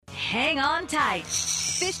hang on tight.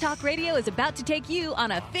 Fish Talk Radio is about to take you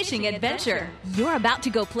on a fishing adventure. You're about to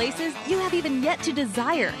go places you have even yet to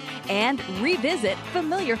desire and revisit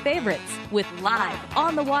familiar favorites with live,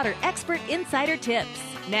 on-the-water expert insider tips.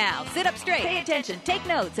 Now, sit up straight, pay attention, take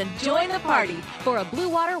notes, and join the party for a blue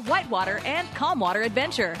water, whitewater, and calm water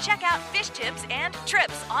adventure. Check out fish tips and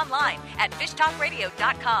trips online at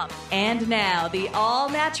fishtalkradio.com. And now, the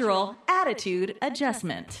all-natural attitude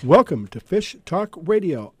adjustment. Welcome to Fish Talk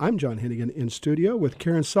Radio. I'm John Hennigan in studio with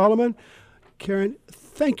Karen Solomon. Karen,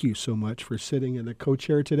 thank you so much for sitting in the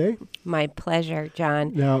co-chair today. My pleasure,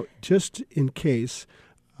 John. Now, just in case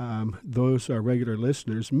those are regular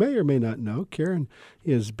listeners may or may not know, Karen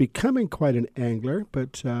is becoming quite an angler,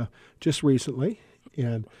 but just recently.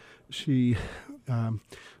 And she,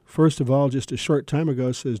 first of all, just a short time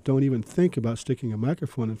ago says, don't even think about sticking a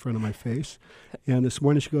microphone in front of my face. And this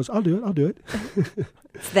morning she goes, I'll do it.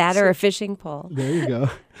 It's that or a fishing pole. There you go.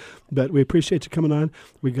 But we appreciate you coming on.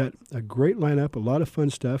 We got a great lineup, a lot of fun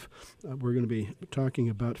stuff. We're going to be talking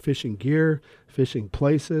about fishing gear, fishing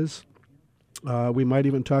places. We might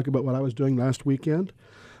even talk about what I was doing last weekend.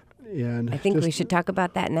 And I think we should talk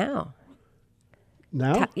about that now.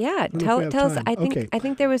 Now? Tell us. I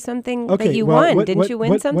think there was something that you won. won. Didn't you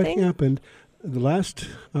win something? What happened the last,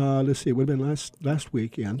 let's see, it would have been last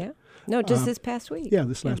weekend. Yeah. No, just this past week. Yeah,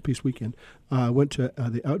 this last past weekend. Went to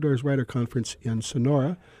the Outdoors Writer Conference in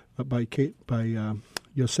Sonora by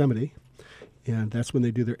Yosemite, and that's when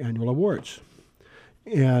they do their annual awards.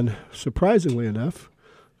 And surprisingly enough,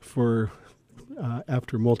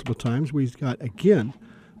 after multiple times, we got, again,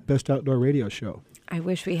 Best Outdoor Radio Show. I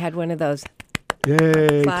wish we had one of those.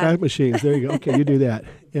 Yay, clap machines. There you go. Okay, you do that.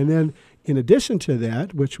 And then in addition to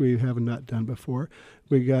that, which we have not done before,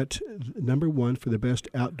 we got number one for the Best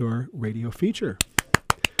Outdoor Radio Feature.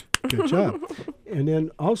 Good job. And then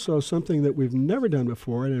also something that we've never done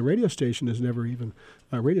before, and a radio station has never even,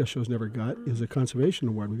 radio shows never got, is a Conservation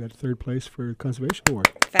Award. We got third place for the Conservation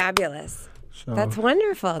Award. Fabulous. So, that's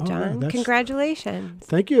wonderful, John. Congratulations.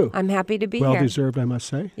 Thank you. I'm happy to be here. Well-deserved, I must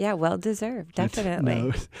say. Yeah, well-deserved, definitely.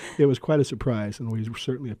 No, it was quite a surprise, and we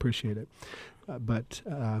certainly appreciate it. But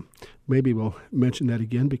maybe we'll mention that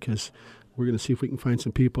again because we're going to see if we can find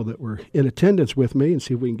some people that were in attendance with me and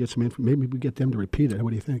see if we can get some information. Maybe we get them to repeat it. What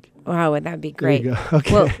do you think? Wow, that would be great. There you go.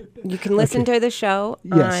 Okay. Well, you can listen to the show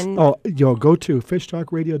on... You'll go to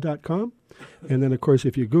fishtalkradio.com. And then, of course,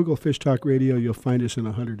 if you Google Fish Talk Radio, you'll find us in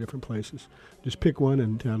 100 different places. Just pick one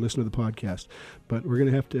and listen to the podcast. But we're going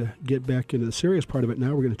to have to get back into the serious part of it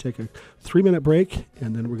now. We're going to take a 3-minute break,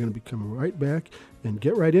 and then we're going to be coming right back and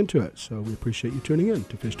get right into it. So we appreciate you tuning in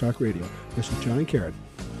to Fish Talk Radio. This is John and Karen.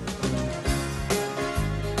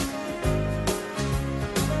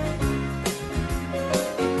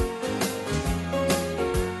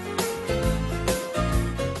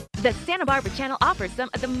 The Santa Barbara Channel offers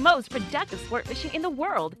some of the most productive sport fishing in the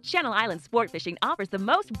world. Channel Island Sport Fishing offers the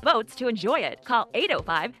most boats to enjoy it. Call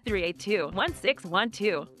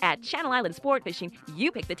 805-382-1612. At Channel Island Sport Fishing,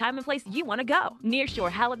 you pick the time and place you want to go.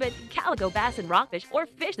 Nearshore halibut, calico bass and rockfish, or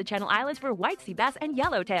fish the Channel Islands for white sea bass and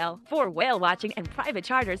yellowtail. For whale watching and private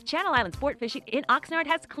charters, Channel Island Sport Fishing in Oxnard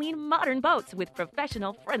has clean, modern boats with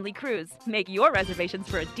professional, friendly crews. Make your reservations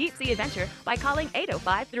for a deep-sea adventure by calling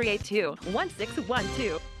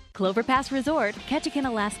 805-382-1612. Clover Pass Resort, Ketchikan,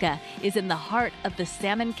 Alaska, is in the heart of the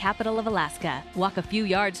salmon capital of Alaska. Walk a few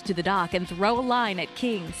yards to the dock and throw a line at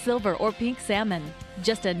king, silver, or pink salmon.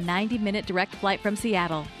 Just a 90-minute direct flight from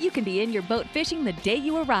Seattle. You can be in your boat fishing the day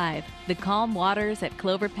you arrive. The calm waters at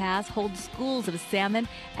Clover Pass hold schools of salmon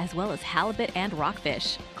as well as halibut and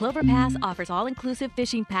rockfish. Clover Pass offers all-inclusive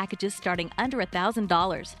fishing packages starting under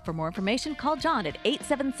 $1,000. For more information, call John at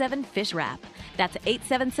 877-FISH-RAP. That's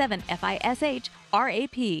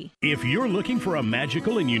 877-FISH-RAP. If you're looking for a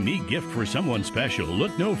magical and unique gift for someone special,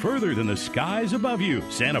 look no further than the skies above you.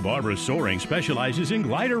 Santa Barbara Soaring specializes in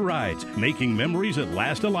glider rides, making memories that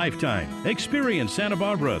last a lifetime. Experience Santa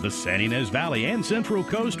Barbara, the San Ynez Valley, and Central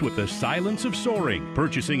Coast with the silence of soaring.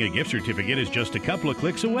 Purchasing a gift certificate is just a couple of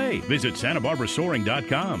clicks away. Visit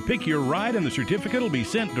SantaBarbaraSoaring.com. Pick your ride and the certificate will be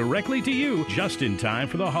sent directly to you just in time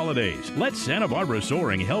for the holidays. Let Santa Barbara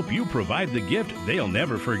Soaring help you provide the gift they'll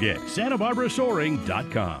never forget.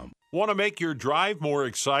 SantaBarbaraSoaring.com. Want to make your drive more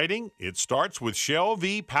exciting? It starts with Shell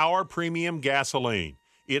V-Power Premium Gasoline.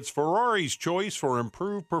 It's Ferrari's choice for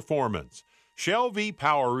improved performance. Shell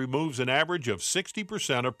V-Power removes an average of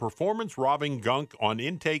 60% of performance-robbing gunk on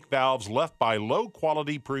intake valves left by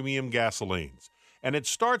low-quality premium gasolines. And it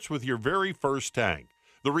starts with your very first tank.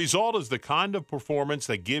 The result is the kind of performance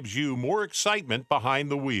that gives you more excitement behind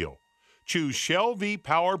the wheel. Choose Shell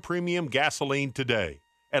V-Power Premium Gasoline today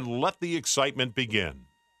and let the excitement begin.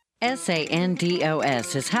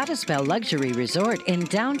 Sandos is how to spell luxury resort in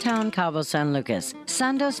downtown Cabo San Lucas.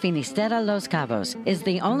 Sandos Finisterra Los Cabos is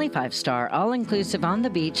the only 5-star all-inclusive on the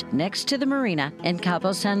beach next to the marina in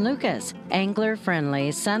Cabo San Lucas. Angler-friendly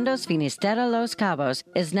Sandos Finisterra Los Cabos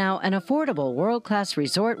is now an affordable world-class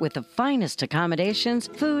resort with the finest accommodations,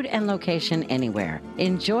 food, and location anywhere.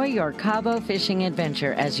 Enjoy your Cabo fishing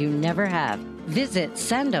adventure as you never have. Visit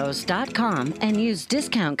sandos.com and use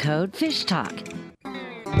discount code FISHTALK.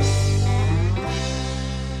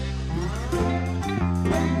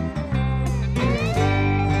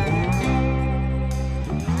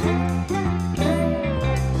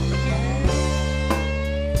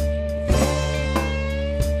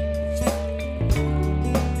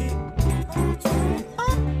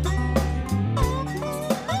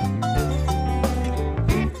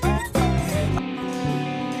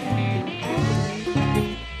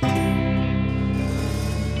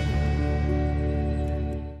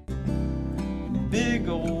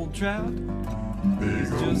 Trout is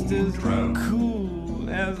just as cool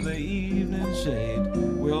as the evening shade.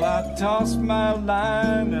 Well, I toss my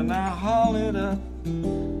line and I haul it up.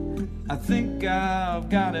 I think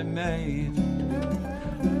I've got it made.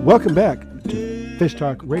 Welcome back to Fish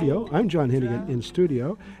Talk Radio. I'm John Hennigan in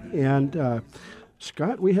studio. And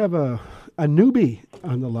Scott, we have a newbie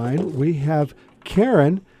on the line. We have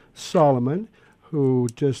Karen Solomon, who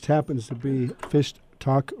just happens to be Fish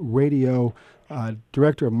Talk Radio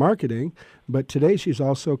Director of Marketing, but today she's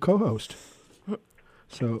also co-host.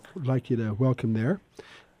 So I'd like you to welcome there.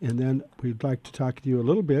 And then we'd like to talk to you a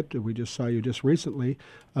little bit. We just saw you just recently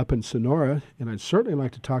up in Sonora, and I'd certainly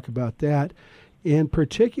like to talk about that. In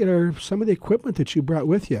particular, some of the equipment that you brought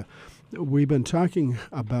with you. We've been talking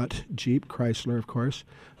about Jeep, Chrysler, of course,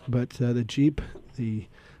 but the Jeep,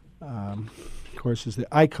 of course, is the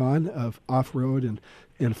icon of off-road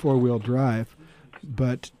and four-wheel drive.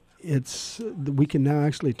 But we can now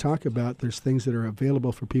actually talk about there's things that are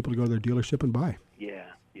available for people to go to their dealership and buy. Yeah.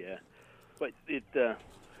 But it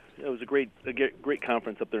was a great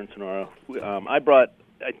conference up there in Sonora. I brought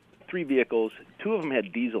 3 vehicles. 2 of them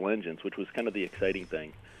had diesel engines, which was kind of the exciting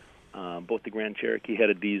thing. Both the Grand Cherokee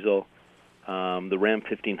had a diesel. The Ram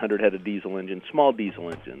 1500 had a diesel engine, small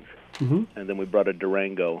diesel engines. Mm-hmm. And then we brought a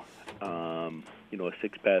Durango, a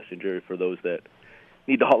 6-passenger for those that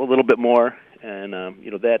need to haul a little bit more. And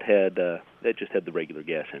that just had the regular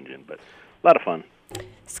gas engine, but a lot of fun.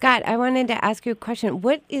 Scott, I wanted to ask you a question.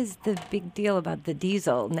 What is the big deal about the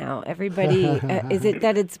diesel now? Everybody, is it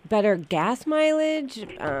that it's better gas mileage?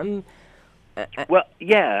 Well,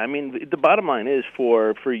 yeah. I mean, the bottom line is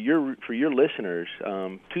for your listeners,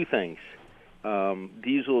 2 things.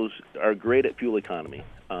 Diesels are great at fuel economy,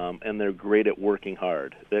 and they're great at working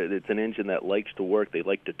hard. It's an engine that likes to work. They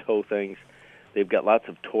like to tow things. They've got lots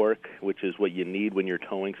of torque, which is what you need when you're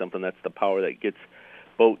towing something. That's the power that gets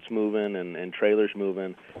boats moving and trailers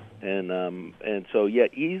moving, and so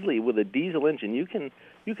easily with a diesel engine you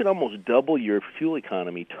can almost double your fuel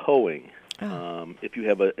economy towing if you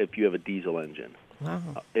have a diesel engine.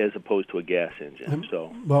 Wow. As opposed to a gas engine.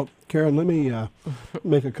 Well, Karen, let me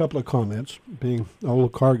make a couple of comments. Being an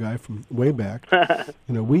old car guy from way back,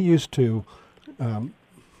 we used to.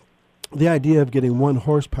 The idea of getting 1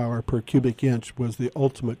 horsepower per cubic inch was the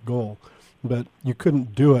ultimate goal, but you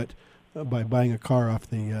couldn't do it by buying a car off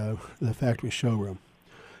the factory showroom.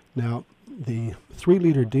 Now, the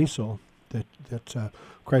 3-liter diesel that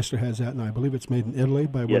Chrysler has out, and I believe it's made in Italy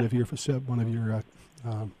by one of your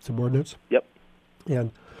subordinates. Yep.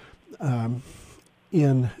 And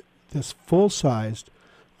in this full-sized,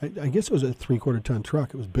 I guess it was a 3/4 ton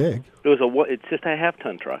truck. It was big. It's just a 1/2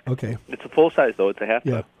 ton truck. Okay. It's a full size though. It's a 1/2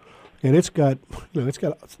 ton. And it's got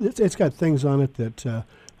things on it that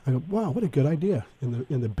I go, wow, what a good idea.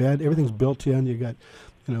 In the bed, everything's built in. You got,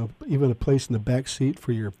 even a place in the back seat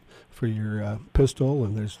for your pistol,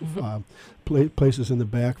 and there's places in the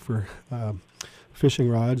back for fishing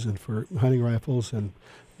rods and for hunting rifles, and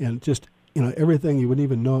just everything you wouldn't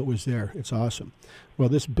even know it was there. It's awesome. Well,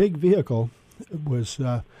 this big vehicle was,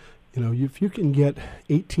 if you can get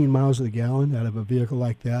 18 miles to the gallon out of a vehicle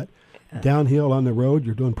like that. Downhill on the road,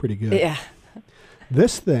 you're doing pretty good. Yeah.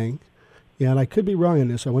 This thing, and I could be wrong in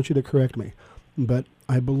this, I want you to correct me, but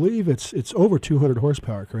I believe it's over 200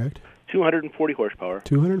 horsepower, correct? 240 horsepower.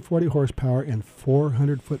 240 horsepower and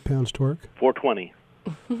 400 foot-pounds torque? 420.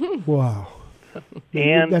 Wow.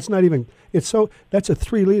 And that's not even, that's a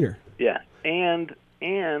 3-liter. Yeah, and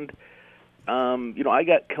I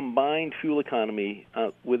got combined fuel economy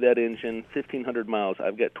with that engine, 1,500 miles.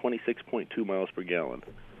 I've got 26.2 miles per gallon.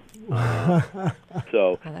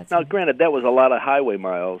 So now, granted, that was a lot of highway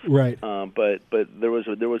miles, right? But there was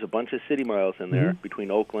a bunch of city miles in there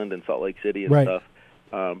between Oakland and Salt Lake City and stuff.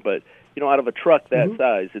 But out of a truck that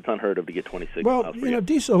size, it's unheard of to get 26 miles. Well,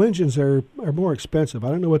 diesel engines are more expensive. I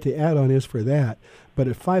don't know what the add-on is for that, but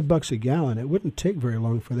at $5 a gallon, it wouldn't take very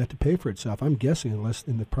long for that to pay for itself. I'm guessing,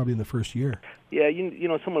 probably in the first year. Yeah,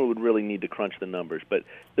 someone would really need to crunch the numbers, but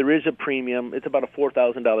there is a premium. It's about a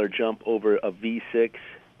 $4,000 jump over a V6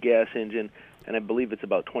 gas engine, and I believe it's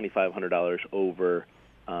about $2,500 over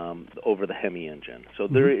the Hemi engine. So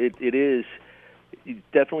it is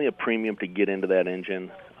definitely a premium to get into that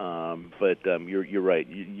engine. But you're right.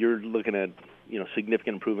 You're looking at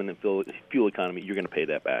significant improvement in fuel economy. You're going to pay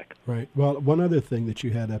that back. Right. Well, one other thing that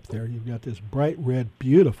you had up there, you've got this bright red,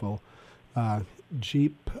 beautiful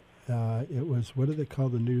Jeep. It was, what do they call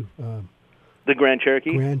the new? The Grand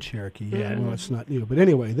Cherokee? Grand Cherokee, yeah. Well, it's not new. But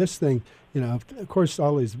anyway, this thing, of course,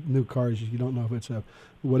 all these new cars, you don't know if it's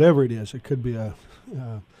whatever it is. It could be a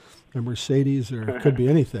Mercedes or it could be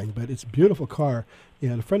anything. But it's a beautiful car.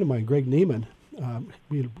 And a friend of mine, Greg Neiman,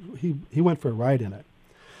 he went for a ride in it.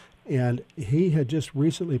 And he had just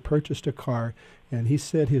recently purchased a car, and he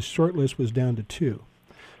said his short list was down to two,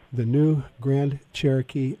 the new Grand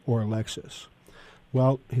Cherokee or Lexus.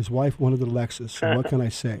 Well, his wife wanted the Lexus, so what can I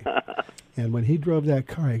say? And when he drove that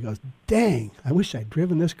car, he goes, dang, I wish I'd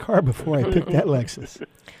driven this car before I picked that Lexus.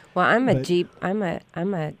 Well, I'm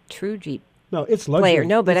a true Jeep No, it's luxury. player.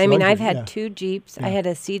 No, but it's I mean, luxury, I've had yeah. two Jeeps. Yeah. I had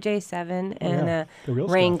a CJ7 and The real a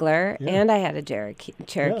stuff. Wrangler, Yeah. and I had a Cherokee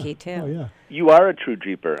Yeah. too. Oh, yeah. You are a true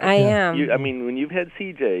Jeeper. I am. When you've had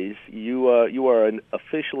CJs, you are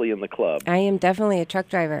officially in the club. I am definitely a truck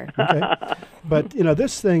driver. Okay. But,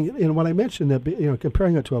 this thing, when I mentioned that,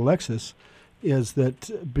 comparing it to a Lexus, is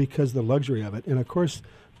that because the luxury of it. And, of course,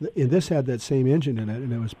 this had that same engine in it,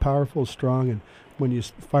 and it was powerful, strong, and when you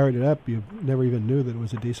fired it up, you never even knew that it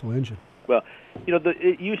was a diesel engine. Well,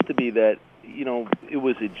 it used to be that, it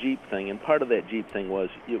was a Jeep thing, and part of that Jeep thing was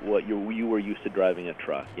you were used to driving a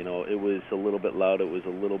truck. It was a little bit loud. It was a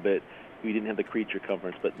little bit, you didn't have the creature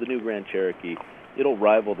comforts. But the new Grand Cherokee, it'll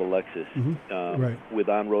rival the Lexus Right. with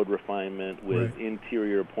on-road refinement, with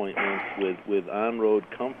interior appointments, with on-road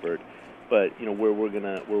comfort. But where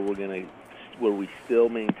we still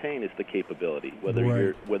maintain is the capability,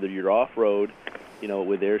 whether you're off-road,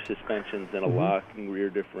 with air suspensions and a locking rear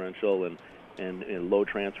differential and low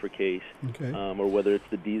transfer case, or whether it's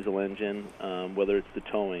the diesel engine, whether it's the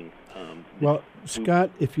towing. Well,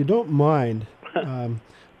 Scott, if you don't mind,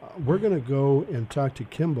 we're going to go and talk to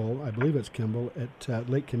Kimball, I believe it's Kimball, at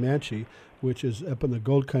Lake Comanche, which is up in the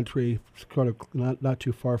Gold Country, sort of not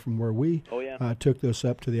too far from where we took this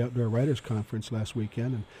up to the Outdoor Writers Conference last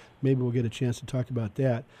weekend, and maybe we'll get a chance to talk about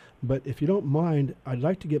that. But if you don't mind, I'd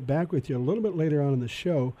like to get back with you a little bit later on in the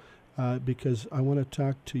show because I want to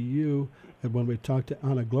talk to you when we talk to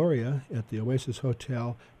Ana Gloria at the Oasis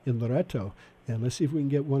Hotel in Loreto. And let's see if we can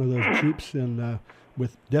get one of those Jeeps and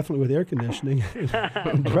definitely with air conditioning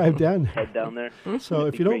and drive down there. Head down there. So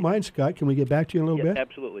if you don't mind, Scott, can we get back to you in a little bit?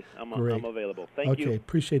 Absolutely. I'm available. Thank you. Okay,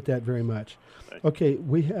 appreciate that very much. Right. Okay,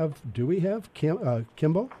 do we have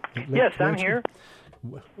Kimball? Yes, I'm here.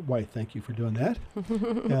 Why, thank you for doing that.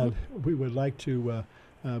 And we would like to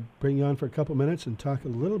bring you on for a couple minutes and talk a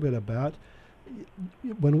little bit about,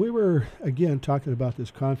 when we were, again, talking about this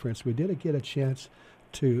conference, we did get a chance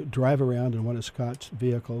to drive around in one of Scott's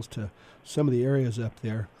vehicles to some of the areas up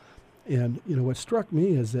there. And, what struck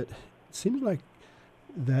me is that it seemed like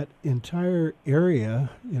that entire area,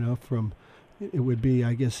 from, it would be,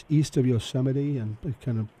 I guess, east of Yosemite and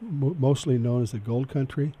kind of mostly known as the Gold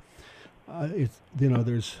Country.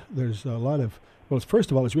 There's a lot of,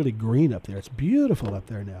 first of all, it's really green up there. It's beautiful up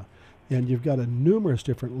there now. And you've got numerous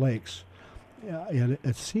different lakes. And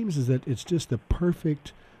it seems as that it's just the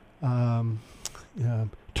perfect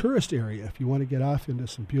tourist area if you want to get off into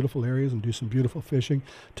some beautiful areas and do some beautiful fishing.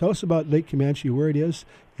 Tell us about Lake Comanche, where it is,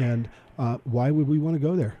 and why would we want to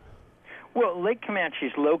go there? Well, Lake Comanche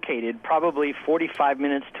is located probably 45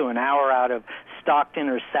 minutes to an hour out of Stockton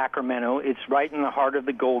or Sacramento. It's right in the heart of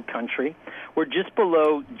the Gold Country. We're just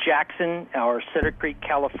below Jackson or Cedar Creek,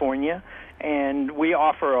 California, and we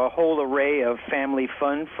offer a whole array of family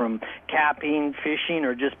fun from camping, fishing,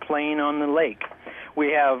 or just playing on the lake.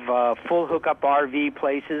 We have full hookup RV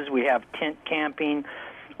places. We have tent camping.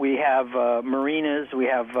 We have marinas. We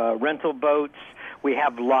have rental boats. We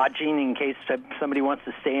have lodging in case somebody wants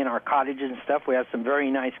to stay in our cottages and stuff. We have some very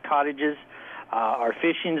nice cottages. Our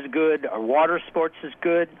fishing is good. Our water sports is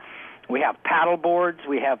good. We have paddle boards.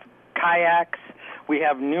 We have kayaks. we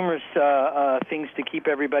have numerous things to keep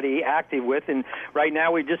everybody active with. And right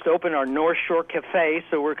now we just opened our North Shore Cafe,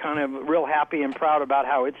 so we're kind of real happy and proud about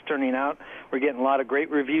how it's turning out. We're getting a lot of great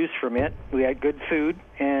reviews from it. We had good food,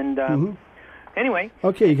 and anyway.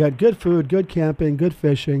 Okay, you got good food, good camping, good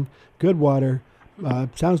fishing, good water.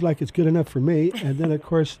 Sounds like it's good enough for me. And then, of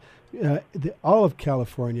course, all of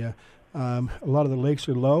California, a lot of the lakes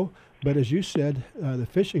are low. But as you said, the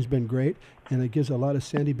fishing's been great, and it gives a lot of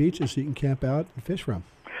sandy beaches so you can camp out and fish from.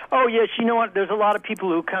 Oh, yes. You know what? There's a lot of people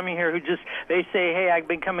who come in here who they say, hey, I've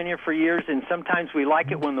been coming here for years, and sometimes we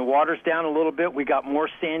like it when the water's down a little bit. We got more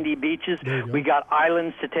sandy beaches. We got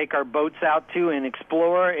islands to take our boats out to and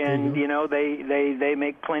explore, and, they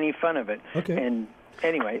make plenty fun of it. Okay. And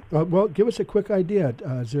anyway. Well, give us a quick idea.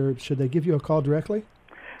 Should they give you a call directly?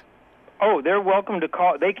 Oh, they're welcome to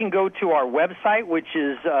call. They can go to our website, which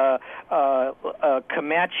is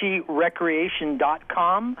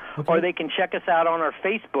ComancheRecreation.com, or they can check us out on our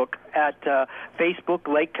Facebook at Facebook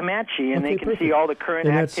Lake Comanche, and they can see all the current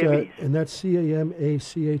activities. And that's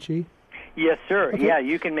CAMACHE? Yes, sir. Okay. Yeah,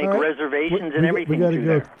 you can make reservations and everything. We got to go.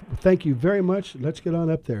 There. Thank you very much. Let's get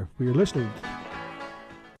on up there. You're listening.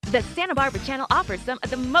 The Santa Barbara Channel offers some of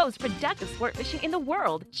the most productive sport fishing in the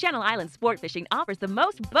world. Channel Island Sport Fishing offers the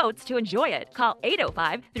most boats to enjoy it. Call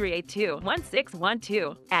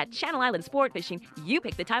 805-382-1612. At Channel Island Sport Fishing, you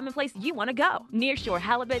pick the time and place you want to go. Nearshore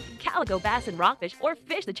halibut, calico bass and rockfish, or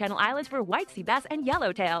fish the Channel Islands for white sea bass and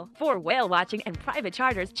yellowtail. For whale watching and private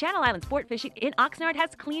charters, Channel Island Sport Fishing in Oxnard has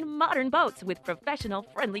clean, modern boats with professional,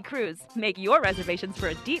 friendly crews. Make your reservations for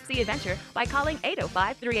a deep-sea adventure by calling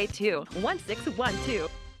 805-382-1612.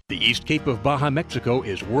 The East Cape of Baja, Mexico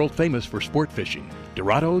is world famous for sport fishing.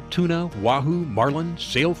 Dorado, tuna, wahoo, marlin,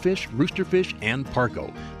 sailfish, roosterfish, and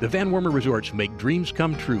pargo. The Van Wormer resorts make dreams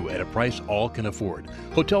come true at a price all can afford.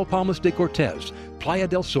 Hotel Palmas de Cortez, Playa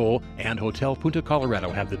del Sol, and Hotel Punta Colorado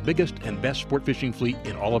have the biggest and best sport fishing fleet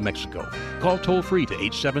in all of Mexico. Call toll-free to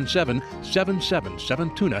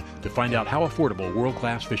 877-777-TUNA to find out how affordable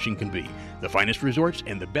world-class fishing can be. The finest resorts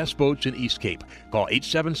and the best boats in East Cape. Call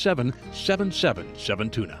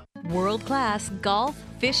 877-777-TUNA. World-class golf,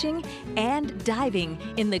 fishing, and diving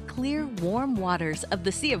in the clear, warm waters of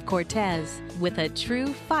the Sea of Cortez with a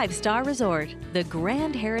true 5-star resort. The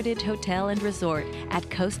Grand Heritage Hotel and Resort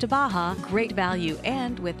at Costa Baja, great value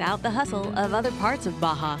and without the hustle of other parts of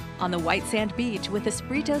Baja. On the white sand beach with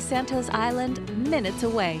Espiritu Santos Island minutes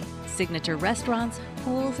away. Signature restaurants,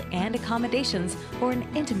 pools, and accommodations for an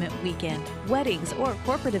intimate weekend, weddings, or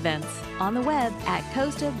corporate events. On the web at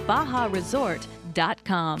CostaBajaResort.com.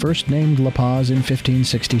 First named La Paz in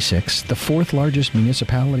 1566, the fourth largest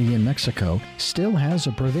municipality in Mexico still has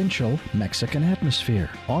a provincial Mexican atmosphere.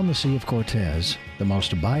 On the Sea of Cortez, the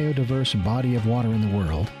most biodiverse body of water in the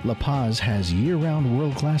world, La Paz has year-round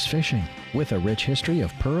world-class fishing. With a rich history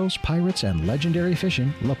of pearls, pirates, and legendary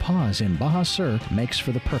fishing, La Paz in Baja Sur makes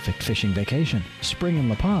for the perfect fishing vacation. Spring in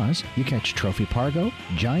La Paz, you catch trophy pargo,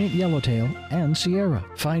 giant yellowtail, and sierra.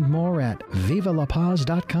 Find more at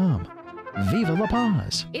VivaLaPaz.com. Viva La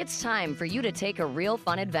Paz! It's time for you to take a real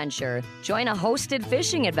fun adventure. Join a hosted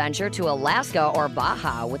fishing adventure to Alaska or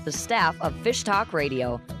Baja with the staff of Fish Talk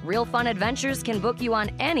Radio. Real Fun Adventures can book you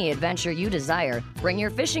on any adventure you desire. Bring your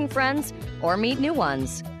fishing friends or meet new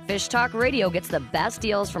ones. Fish Talk Radio gets the best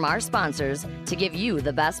deals from our sponsors to give you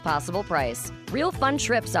the best possible price. Real Fun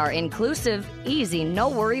trips are inclusive, easy,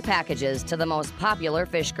 no-worry packages to the most popular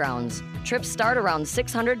fish grounds. Trips start around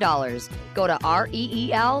 $600. Go to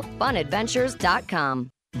REELFunadventures.com.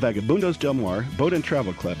 Vagabundos Del Mar Boat and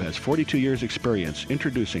Travel Club has 42 years experience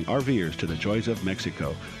introducing RVers to the joys of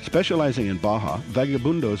Mexico. Specializing in Baja,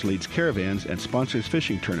 Vagabundos leads caravans and sponsors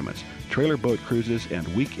fishing tournaments, trailer boat cruises, and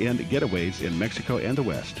weekend getaways in Mexico and the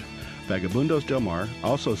West. Vagabundos Del Mar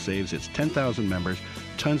also saves its 10,000 members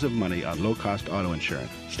tons of money on low-cost auto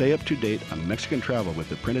insurance. Stay up to date on Mexican travel with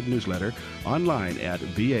the printed newsletter online at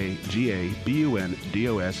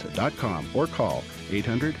vagabundos.com or call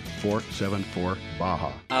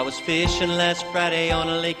 800-474-BAJA. I was fishing last Friday on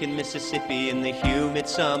a lake in Mississippi in the humid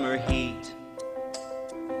summer heat.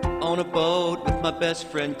 On a boat with my best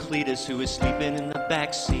friend Cletus, who was sleeping in the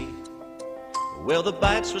back seat. Well, the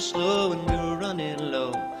bites were slow and we were running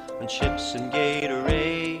low on chips and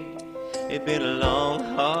Gatorade. It'd been a long,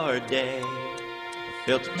 hard day. I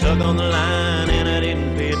felt a tug on the line and I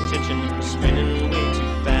didn't pay attention, spinning way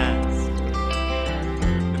too fast.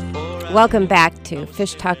 Welcome back to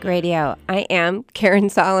Fish Talk Radio. I am Karen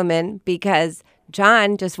Solomon because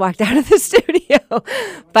John just walked out of the studio.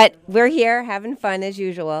 But we're here having fun as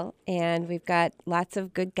usual, and we've got lots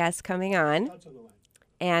of good guests coming on.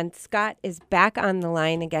 And Scott is back on the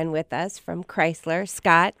line again with us from Chrysler.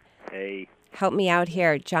 Scott. Hey. help me out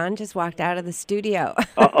here. John just walked out of the studio.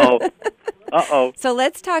 Uh-oh. So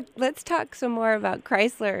let's talk some more about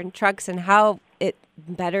Chrysler and trucks and how it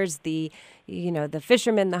betters the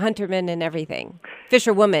fisherman, the hunterman, and everything.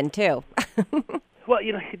 Fisherwoman too. Well,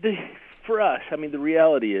 for us, I mean, the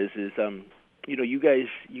reality is you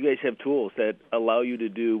guys have tools that allow you to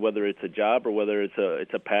do, whether it's a job or whether it's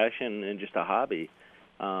a passion and just a hobby,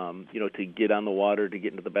 to get on the water, to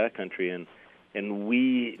get into the backcountry, and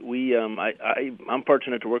I'm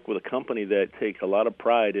fortunate to work with a company that takes a lot of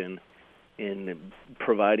pride in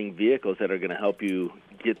providing vehicles that are going to help you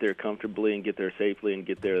get there comfortably and get there safely and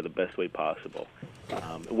get there the best way possible.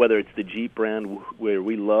 Whether it's the Jeep brand, where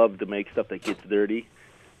we love to make stuff that gets dirty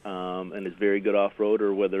and is very good off-road,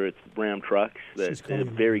 or whether it's Ram trucks that are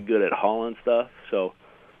very good at hauling stuff. So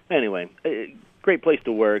anyway, great place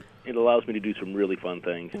to work. It allows me to do some really fun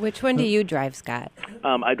things. Which one do you drive, Scott?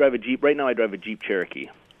 I drive a Jeep. Right now I drive a Jeep Cherokee,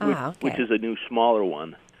 which is a new, smaller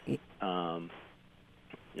one.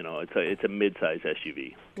 It's a mid-size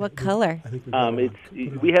SUV. What color?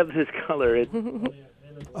 We have this color.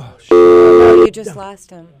 You just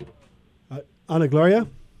lost him. Ana Gloria?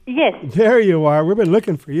 Yes. There you are. We've been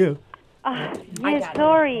looking for you. Yes,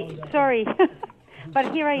 sorry.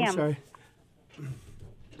 But here I am. I'm sorry.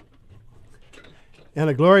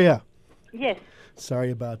 Ana Gloria. Yes.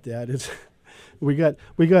 Sorry about that. We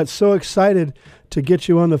got so excited to get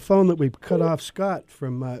you on the phone that we cut off Scott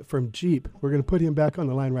from Jeep. We're going to put him back on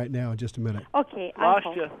the line right now in just a minute. Okay. Lost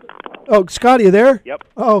you. Oh, Scott, are you there? Yep.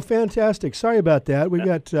 Oh, fantastic. Sorry about that. We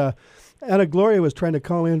got Ana Gloria was trying to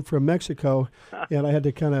call in from Mexico, and I had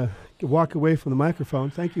to kind of walk away from the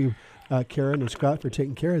microphone. Thank you, Karen and Scott, for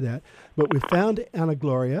taking care of that. But we found Ana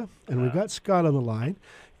Gloria, and we've got Scott on the line.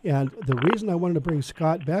 And the reason I wanted to bring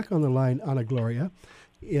Scott back on the line, Ana Gloria,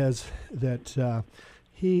 is that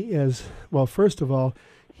he is, well, first of all,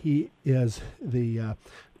 he is the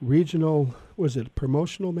regional,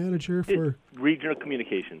 promotional manager for? Regional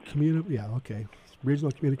Communications.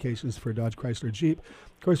 Regional Communications for Dodge Chrysler Jeep.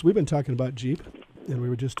 Of course, we've been talking about Jeep, and we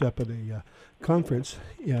were just up at a conference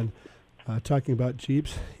and talking about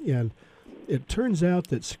Jeeps, and it turns out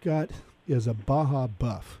that Scott is a Baja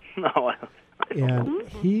buff. And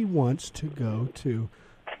he wants to go to,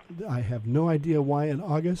 I have no idea why in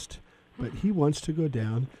August, but he wants to go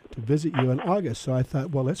down to visit you in August. So I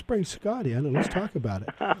thought, well, let's bring Scott in and let's talk about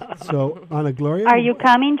it. So, Ana Gloria. Are you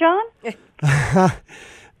coming, John?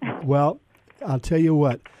 Well, I'll tell you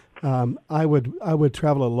what. I would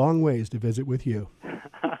travel a long ways to visit with you.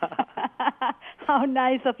 How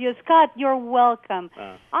nice of you, Scott. You're welcome.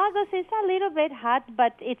 August is a little bit hot,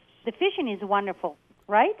 but the fishing is wonderful,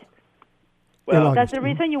 right? Well, that's the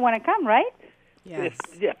reason you want to come, right? Yes.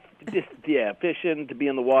 Fishing, to be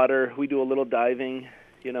in the water. We do a little diving.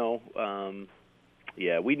 We know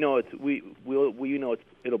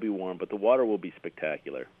it'll be warm, but the water will be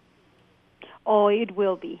spectacular. Oh, it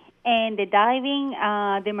will be. And the diving,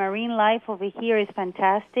 the marine life over here is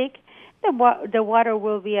fantastic. The water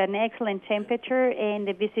will be an excellent temperature, and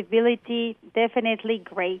the visibility definitely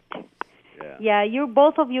great. Yeah,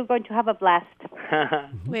 both of you are going to have a blast.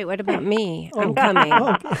 Wait, what about me? I'm coming.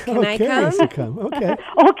 Can I come? Okay.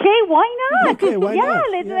 Okay, why not? Okay, why not?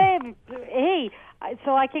 Hey,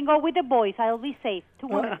 so I can go with the boys. I'll be safe.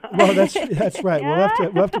 Well, that's right.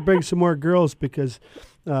 We'll have to bring some more girls because,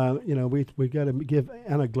 we got to give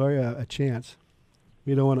Ana Gloria a chance.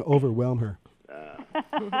 We don't want to overwhelm her.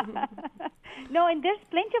 No, and there's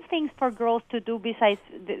plenty of things for girls to do besides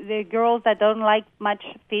the girls that don't like much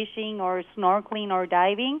fishing or snorkeling or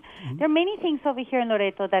diving. Mm-hmm. There are many things over here in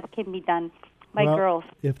Loreto that can be done by girls.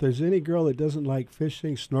 If there's any girl that doesn't like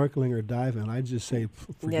fishing, snorkeling, or diving, I'd just say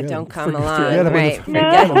forget don't them. come along. Forget them. Right.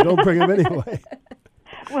 Forget them. Don't bring them anyway.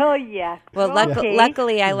 Well, yeah. Well,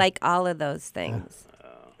 luckily, I like all of those things.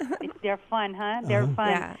 They're fun, huh? They're fun.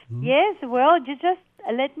 Yeah. Mm-hmm. Yes, well, you just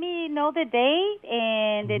let me know the day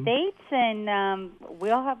and the dates, and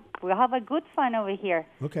we'll have a good fun over here.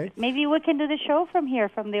 Okay. Maybe we can do the show from here,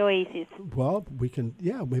 from the Oasis. Well, we can.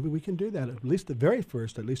 Yeah, maybe we can do that. At least the very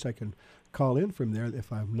first. At least I can call in from there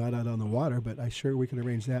if I'm not out on the water. But we can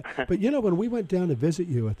arrange that. But when we went down to visit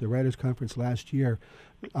you at the Writers' Conference last year,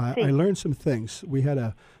 I learned some things. We had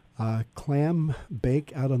a clam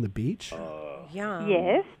bake out on the beach. Yum.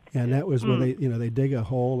 Yes. And that was where they dig a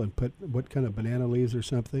hole and put what kind of banana leaves or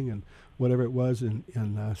something and whatever it was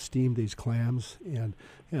and steam these clams. And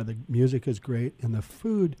the music is great and the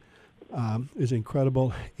food is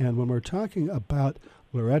incredible. And when we're talking about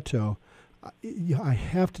Loreto, I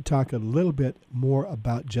have to talk a little bit more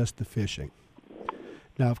about just the fishing.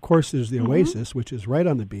 Now, of course, there's the Oasis, which is right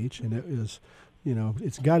on the beach, and it is,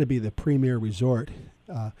 it's got to be the premier resort.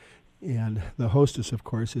 and the hostess, of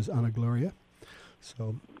course, is Ana Gloria.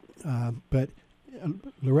 So, but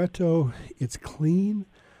Loreto, it's clean.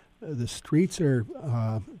 The streets are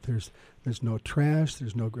there's no trash,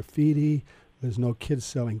 there's no graffiti, there's no kids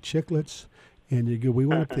selling chiclets, and we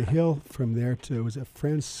went up the hill from there to San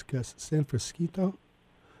Francisco,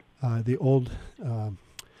 the old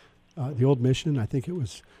mission. I think it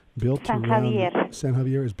was built San around Javier. San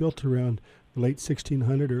Javier is built around the late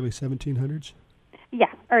 1600s, early 1700s. Yeah,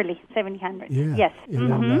 early 1700s. Yeah. Yes.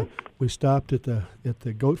 And then we stopped at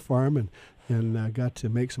the goat farm and got to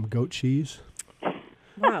make some goat cheese.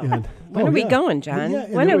 Wow. And, when are we going, John?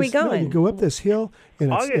 When are we going? You go up this hill,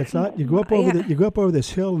 and it's not. You go up over you go up over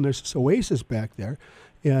this hill, and there's this oasis back there,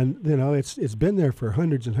 and it's been there for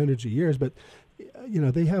hundreds and hundreds of years. But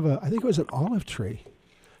they have I think it was an olive tree.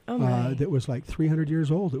 Oh my. That was like 300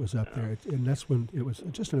 years old. It was up there, and that's when it was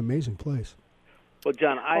just an amazing place. Well,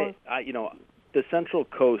 John, I the central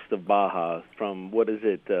coast of Baja, from what is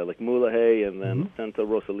it, like Mulegé and then Santa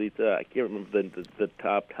Rosalita. I can't remember the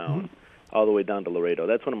top town. All the way down to Laredo.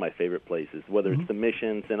 That's one of my favorite places, whether it's the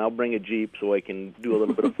missions, and I'll bring a Jeep so I can do a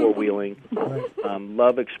little bit of four-wheeling.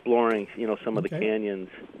 Love exploring, some of the canyons,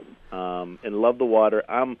 and love the water.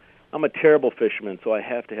 I'm a terrible fisherman, so I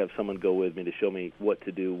have to have someone go with me to show me what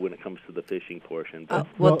to do when it comes to the fishing portion. But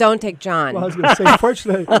well, don't take John. Well, I was going to say,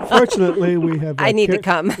 fortunately, we have... I need to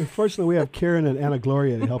come. Fortunately, we have Karen and Ana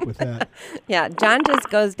Gloria to help with that. Yeah, John just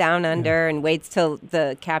goes down under and waits till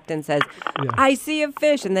the captain says, I see a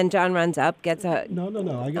fish, and then John runs up, gets a... No.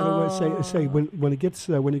 I got to say when it gets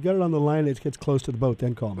when you get it on the line, it gets close to the boat,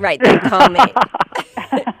 then call me. Right, then call me.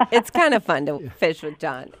 It's kind of fun to fish with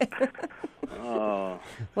John.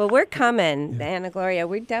 Well, we're coming, Ana Gloria.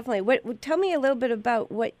 We're definitely. Tell me a little bit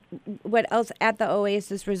about what else at the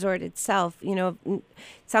Oasis Resort itself. It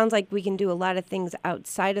sounds like we can do a lot of things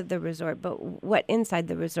outside of the resort, but what inside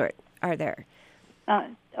the resort are there? Yeah,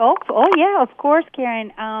 of course,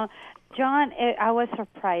 Karen. John, I was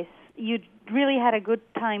surprised. You really had a good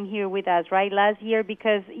time here with us, right, last year,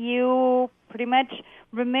 because you pretty much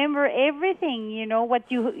remember everything. What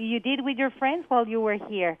you did with your friends while you were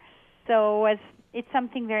here. So it's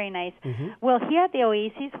something very nice. Well, here at the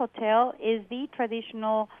Oasis Hotel is the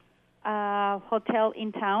traditional hotel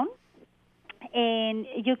in town, and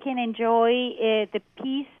you can enjoy the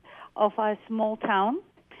peace of a small town.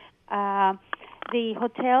 The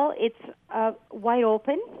hotel, it's wide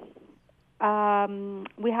open.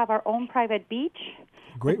 We have our own private beach.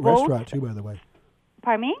 Great restaurant, too, by the way.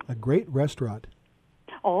 Pardon me? A great restaurant.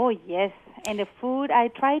 Oh, yes. And the food, I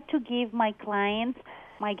try to give my clients,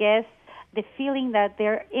 my guests, the feeling that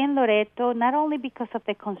they're in Loreto, not only because of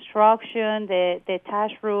the construction, the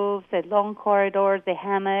thatch roofs, the long corridors, the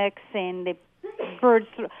hammocks, and the birds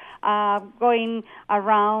going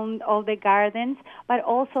around all the gardens, but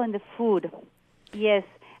also in the food. Yes,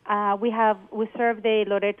 we serve the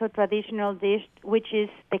Loreto traditional dish, which is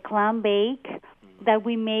the clam bake that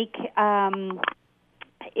we make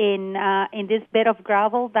in this bed of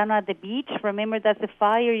gravel down at the beach. Remember, that's the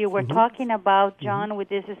fire you were talking about, John, with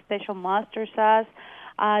this special mustard sauce,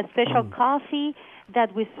 special coffee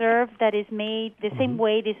that we serve that is made the same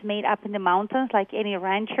way it is made up in the mountains, like any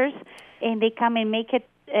ranchers, and they come and make it.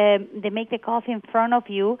 They make the coffee in front of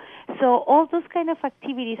you. So all those kind of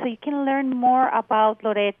activities, so you can learn more about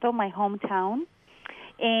Loreto, my hometown,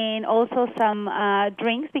 and also some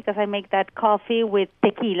drinks, because I make that coffee with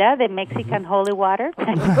tequila, the Mexican holy water.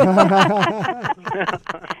 And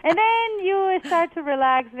then you start to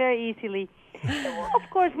relax very easily. Of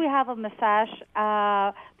course, we have a massage.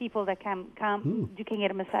 People that can come, you can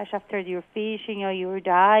get a massage after you're fishing or you're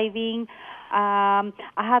diving. I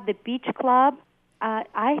have the beach club.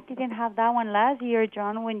 I didn't have that one last year,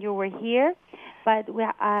 John, when you were here. But we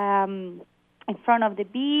in front of the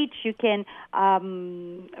beach, you can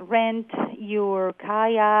rent your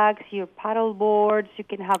kayaks, your paddle boards. You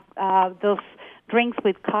can have those drinks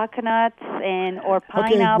with coconuts or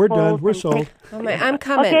pineapples. Okay, we're done. We're sold. I'm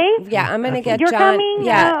coming. Okay? Yeah, I'm going to get You're John. coming,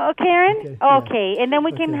 Yeah. Karen? Okay. And then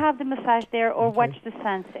we can have the massage there or watch the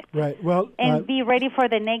sunset. Right. Well, and be ready for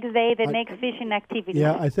the next day, the next fishing activity.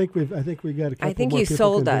 Yeah, I think we got a couple I think more you people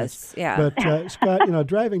sold convinced. us. Yeah. But Scott,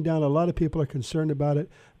 driving down, a lot of people are concerned about it.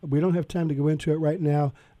 We don't have time to go into it right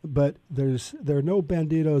now, but there are no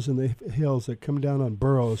banditos in the hills that come down on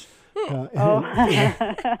burros.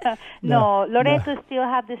 No, Loreto still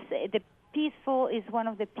have the peaceful is one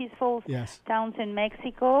of the peaceful towns in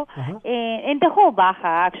Mexico, and the whole Baja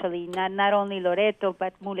actually, not only Loreto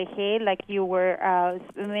but Mulegé, like you were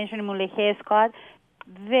mentioning Mulegé, Scott,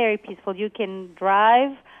 very peaceful. You can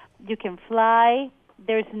drive, you can fly.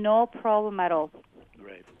 There's no problem at all.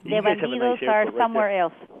 Right. Right. The You guys have a nice bandidos are airport right somewhere there.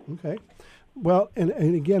 else. Okay. Well, and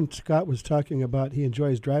again, Scott was talking about he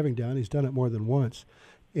enjoys driving down. He's done it more than once,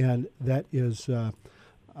 and that is, it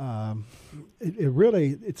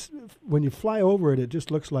really, it's when you fly over it, it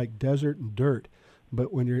just looks like desert and dirt.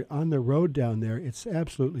 But when you're on the road down there, it's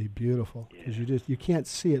absolutely beautiful because you can't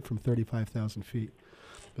see it from 35,000 feet.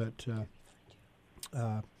 But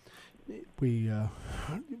we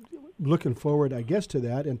looking forward, I guess, to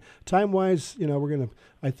that. And time-wise,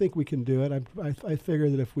 I think we can do it. I figure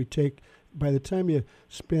that if we by the time you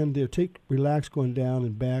relax going down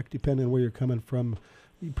and back, depending on where you're coming from,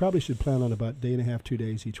 you probably should plan on about a day and a half, 2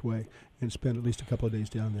 days each way, and spend at least a couple of days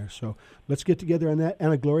down there. So let's get together on that.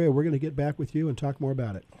 Ana Gloria, we're going to get back with you and talk more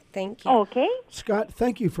about it. Thank you. Okay. Scott,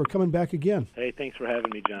 thank you for coming back again. Hey, thanks for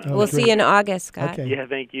having me, John. We'll see you in August, Scott. Okay. Yeah,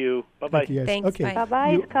 thank you. Bye-bye. Thank you, guys. Thanks, okay. bye.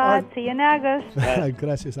 Bye-bye, Scott. See you in August.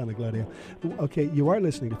 Gracias, Ana Gloria. Okay, you are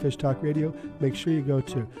listening to Fish Talk Radio. Make sure you go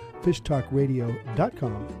to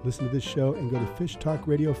fishtalkradio.com, listen to this show, and go to Fish Talk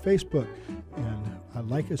Radio Facebook. And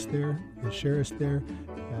like us there and share us there,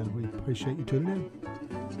 and we appreciate you tuning in.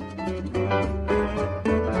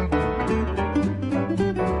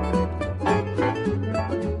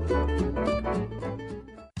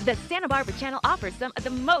 The Santa Barbara Channel offers some of the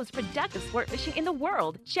most productive sport fishing in the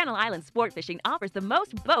world. Channel Island Sport Fishing offers the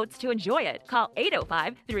most boats to enjoy it. Call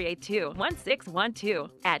 805-382-1612.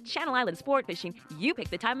 At Channel Island Sport Fishing, you pick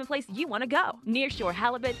the time and place you want to go. Nearshore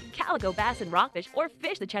halibut, calico bass and rockfish, or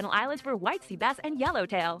fish the Channel Islands for white sea bass and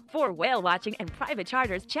yellowtail. For whale watching and private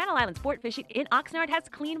charters, Channel Island Sport Fishing in Oxnard has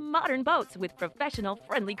clean, modern boats with professional,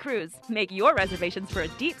 friendly crews. Make your reservations for a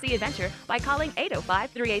deep-sea adventure by calling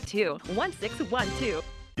 805-382-1612.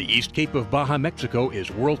 The East Cape of Baja, Mexico is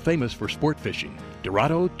world famous for sport fishing.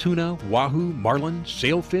 Dorado, tuna, wahoo, marlin,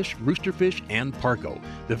 sailfish, roosterfish, and pargo.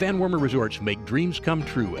 The Van Wormer Resorts make dreams come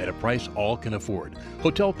true at a price all can afford.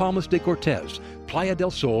 Hotel Palmas de Cortez, Playa del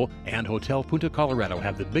Sol, and Hotel Punta Colorado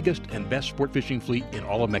have the biggest and best sport fishing fleet in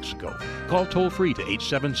all of Mexico. Call toll-free to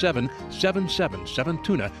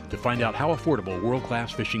 877-777-TUNA to find out how affordable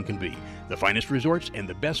world-class fishing can be. The finest resorts and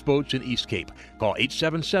the best boats in East Cape. Call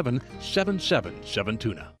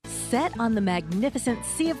 877-777-TUNA. Set on the magnificent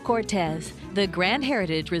Sea of Cortez, the Grand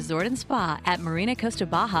Heritage Resort and Spa at Marina Costa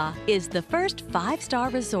Baja is the first 5-star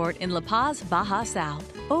resort in La Paz, Baja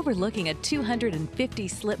South. Overlooking a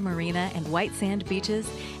 250-slip marina and white sand beaches,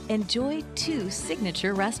 enjoy 2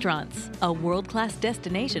 signature restaurants, a world-class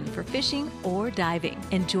destination for fishing or diving.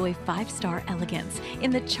 Enjoy 5-star elegance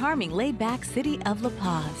in the charming laid-back city of La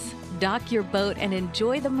Paz. Dock your boat and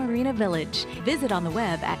enjoy the Marina Village. Visit on the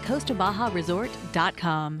web at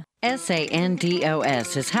CostaBajaResort.com.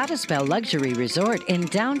 Sandos is how to spell luxury resort in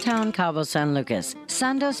downtown Cabo San Lucas.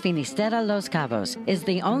 Sandos Finisterra Los Cabos is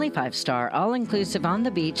the only 5-star all-inclusive on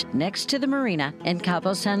the beach next to the marina in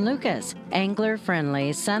Cabo San Lucas.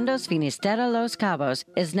 Angler-friendly Sandos Finisterra Los Cabos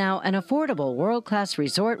is now an affordable world-class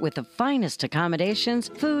resort with the finest accommodations,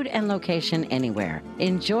 food, and location anywhere.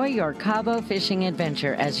 Enjoy your Cabo fishing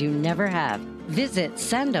adventure as you never have. Visit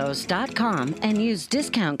sandos.com and use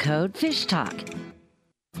discount code FISHTALK.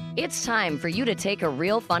 It's time for you to take a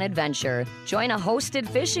real fun adventure. Join a hosted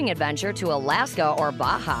fishing adventure to Alaska or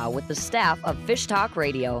Baja with the staff of Fish Talk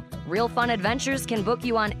Radio. Real Fun Adventures can book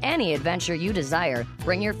you on any adventure you desire.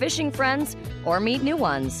 Bring your fishing friends or meet new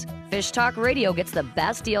ones. Fish Talk Radio gets the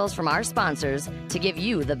best deals from our sponsors to give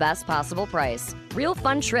you the best possible price. Real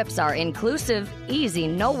Fun trips are inclusive, easy,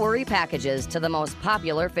 no-worry packages to the most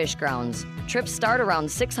popular fish grounds. Trips start around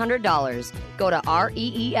 $600. Go to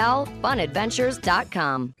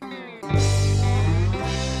REELFunadventures.com.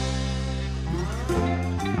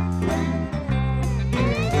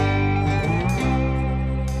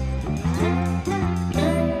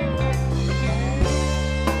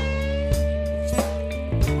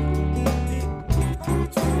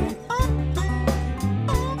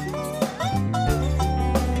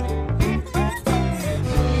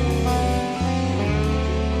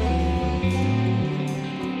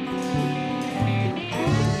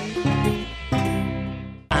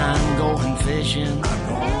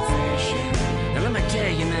 Now let me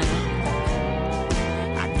tell you now,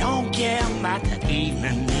 I don't care about the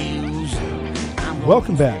evening news.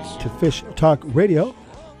 Welcome back to Fish Talk Radio.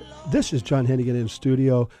 This is John Hennigan in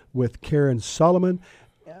studio with Karen Solomon,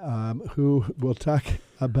 who we'll talk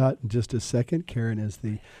about in just a second. Karen is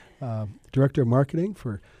the Director of Marketing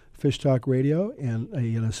for Fish Talk Radio and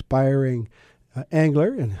an aspiring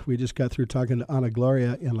angler. And we just got through talking to Ana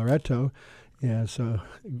Gloria in Loreto. Yeah, so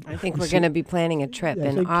I think we're going to be planning a trip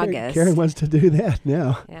in August. Karen wants to do that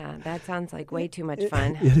now. Yeah, that sounds like way too much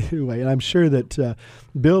fun. Anyway, and I'm sure that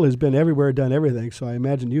Bill has been everywhere, done everything. So I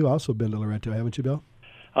imagine you also been to Loreto, haven't you, Bill?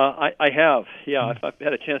 I have, yeah. I've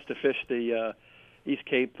had a chance to fish the East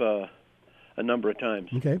Cape a number of times.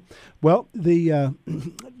 Okay. Well,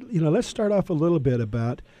 let's start off a little bit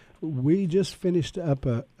about, we just finished up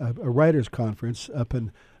a writers' conference up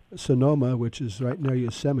in Sonoma, which is right near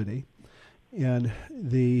Yosemite, and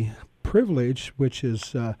the privilege, which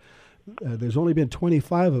is there's only been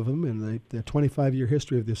 25 of them in the 25-year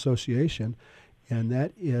history of the association, and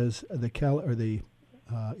that is the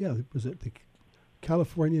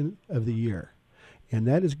Californian of the Year, and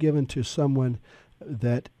that is given to someone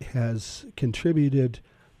that has contributed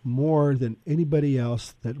more than anybody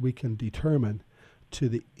else that we can determine to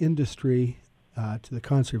the industry, to the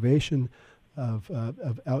conservation of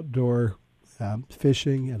outdoor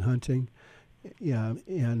fishing and hunting,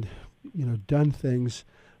 and done things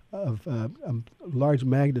of large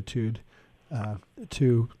magnitude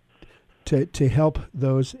to help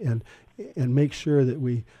those and make sure that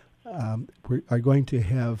we are going to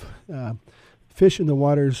have fish in the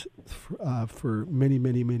waters for many,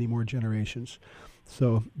 many, many more generations.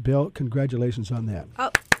 So, Bill, congratulations on that.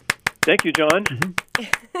 Oh. Thank you, John.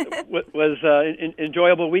 Mm-hmm. Was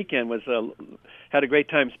enjoyable weekend. Had a great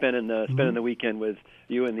time spending the weekend with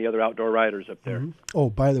you and the other outdoor riders up there. Mm-hmm. Oh,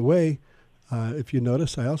 by the way, if you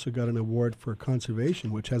notice, I also got an award for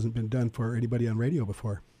conservation, which hasn't been done for anybody on radio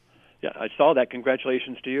before. Yeah, I saw that.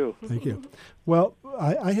 Congratulations to you. Thank you. Well,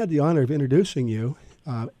 I had the honor of introducing you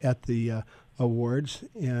at the awards,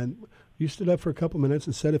 and you stood up for a couple minutes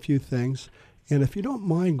and said a few things. And if you don't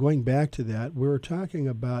mind going back to that, we were talking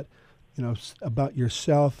about, about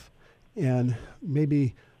yourself and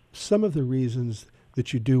maybe some of the reasons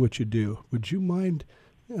that you do what you do. Would you mind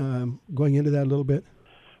going into that a little bit?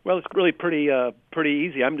 Well, it's really pretty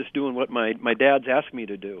easy. I'm just doing what my dad's asked me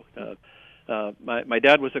to do. My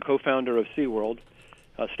dad was a co-founder of SeaWorld,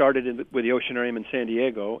 started with the Oceanarium in San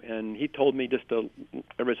Diego, and he told me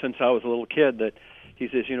ever since I was a little kid that he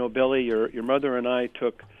says, Billy, your mother and I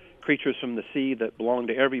took creatures from the sea that belong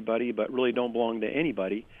to everybody but really don't belong to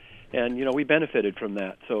anybody, and we benefited from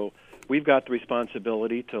that. So we've got the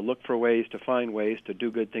responsibility to look for ways, to find ways to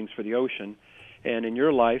do good things for the ocean. And in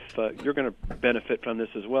your life, you're going to benefit from this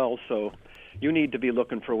as well. So you need to be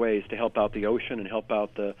looking for ways to help out the ocean and help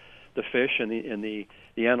out the fish and the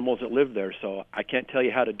animals that live there. So I can't tell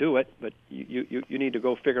you how to do it, but you need to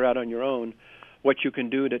go figure out on your own what you can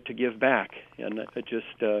do to give back. And it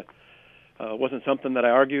just wasn't something that I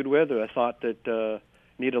argued with, or I thought that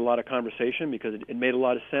needed a lot of conversation, because it made a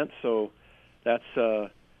lot of sense. So that's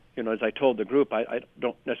as I told the group, I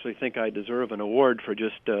don't necessarily think I deserve an award for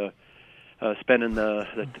just spending the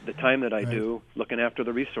time that I do looking after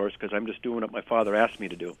the resource, because I'm just doing what my father asked me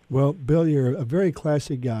to do. Well, Bill, you're a very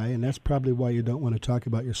classy guy, and that's probably why you don't want to talk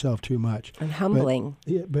about yourself too much. And humbling.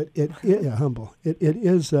 But humble. It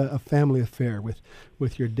is a family affair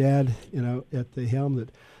with your dad, at the helm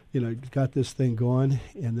that, got this thing going,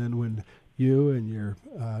 and then when you and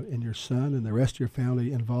your son and the rest of your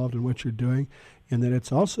family involved in what you're doing, and then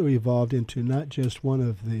it's also evolved into not just one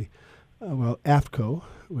of the AFTCO,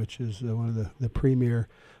 which is one of the premier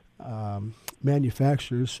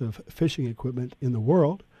manufacturers of fishing equipment in the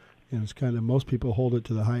world, and it's kind of, most people hold it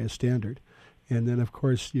to the highest standard. And then, of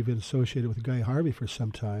course, you've been associated with Guy Harvey for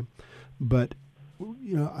some time. But,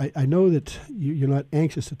 I know that you're not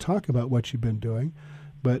anxious to talk about what you've been doing,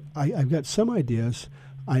 but I've got some ideas.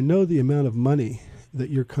 I know the amount of money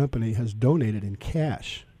that your company has donated in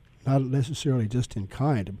cash, not necessarily just in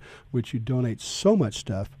kind, which you donate so much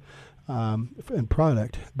stuff and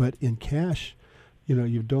product, but in cash,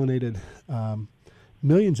 you've donated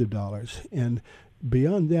millions of dollars. And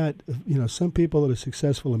beyond that, some people that are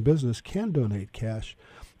successful in business can donate cash,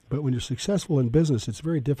 but when you're successful in business, it's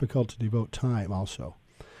very difficult to devote time also.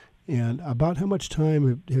 And about how much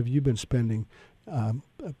time have you been spending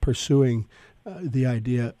pursuing the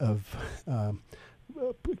idea of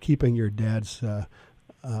keeping your dad's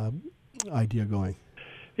idea going?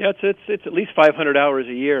 Yeah, it's at least 500 hours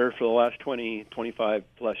a year for the last 25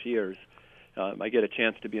 plus years. I get a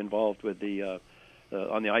chance to be involved with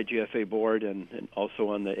on the IGFA board and also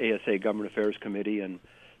on the ASA Government Affairs Committee, and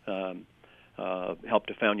helped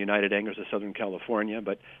to found United Anglers of Southern California.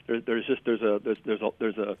 But there's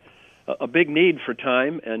a big need for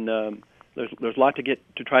time, and there's a lot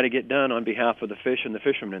to try to get done on behalf of the fish and the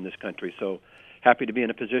fishermen in this country. So happy to be in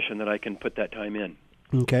a position that I can put that time in.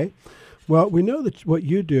 Okay. Well, we know that what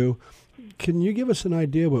you do. Can you give us an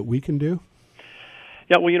idea what we can do?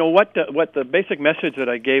 Yeah, well, what the basic message that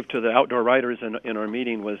I gave to the outdoor riders in our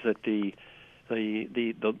meeting was that the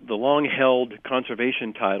long-held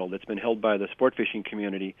conservation title that's been held by the sport fishing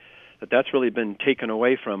community, that's really been taken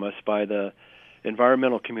away from us by the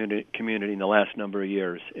environmental community in the last number of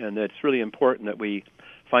years, and it's really important that we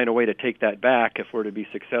find a way to take that back if we're to be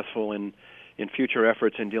successful in future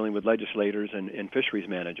efforts in dealing with legislators and fisheries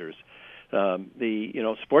managers.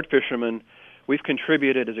 Sport fishermen, we've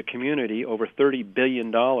contributed as a community over $30 billion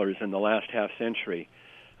in the last half century.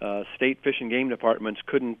 State fish and game departments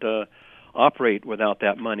couldn't operate without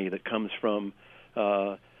that money that comes from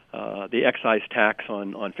the excise tax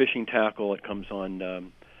on fishing tackle. It comes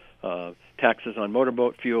on taxes on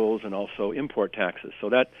motorboat fuels and also import taxes. So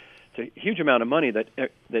that's a huge amount of money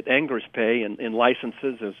that anglers pay in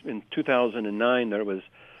licenses. In 2009, there was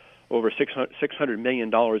over $600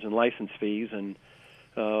 million in license fees and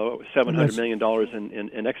 $700 million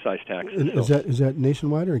in excise taxes. Is that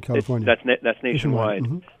nationwide or in California? That's nationwide.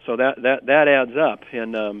 Mm-hmm. So that adds up,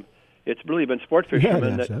 and it's really been sport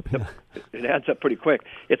fishermen it adds up pretty quick.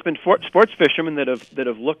 It's been sports fishermen that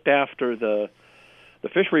have looked after the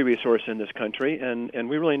fishery resource in this country, and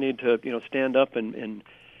we really need to stand up and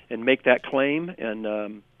make that claim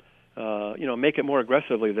and make it more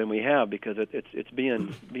aggressively than we have, because it's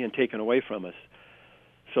being taken away from us.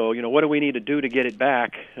 So what do we need to do to get it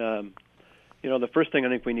back? The first thing I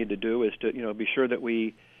think we need to do is to be sure that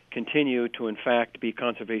we continue to in fact be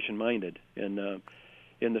conservation minded. And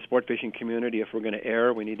in the sport fishing community, if we're going to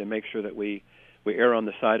err, we need to make sure that we err on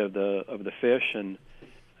the side of the fish, and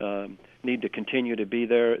need to continue to be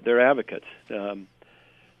their advocates.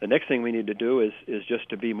 The next thing we need to do is just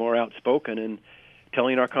to be more outspoken and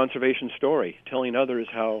telling our conservation story, telling others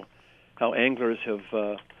how anglers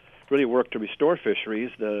have really worked to restore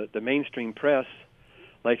fisheries. The mainstream press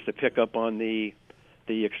likes to pick up on the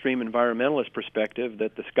extreme environmentalist perspective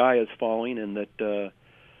that the sky is falling and that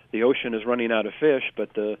the ocean is running out of fish,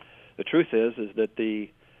 but the truth is that the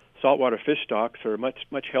saltwater fish stocks are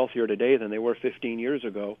much healthier today than they were 15 years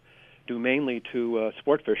ago, due mainly to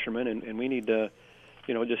sport fishermen, and we need to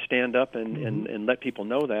just stand up and let people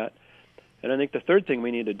know that. And I think the third thing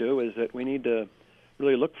we need to do is that we need to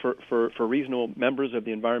really look for reasonable members of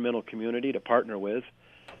the environmental community to partner with.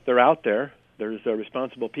 They're out there. There's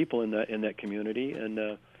responsible people in that community,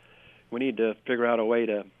 and we need to figure out a way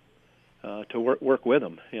to work with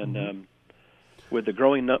them. And with the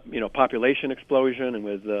growing population explosion and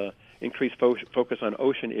with increased focus on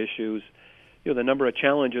ocean issues, the number of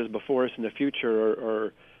challenges before us in the future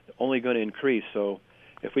are only going to increase. So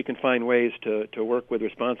if we can find ways to work with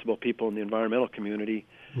responsible people in the environmental community,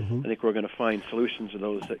 I think we're going to find solutions to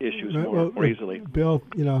those issues more easily. Bill,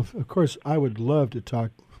 of course, I would love to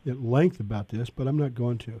talk at length about this, but I'm not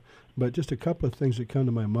going to. But just a couple of things that come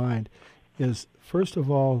to my mind is, first of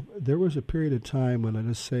all, there was a period of time when, I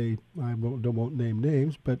just say, I won't name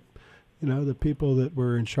names, but the people that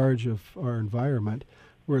were in charge of our environment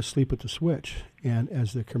were asleep at the switch. And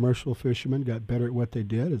as the commercial fishermen got better at what they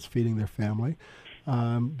did, it's feeding their family,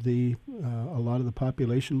 a lot of the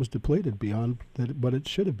population was depleted beyond what it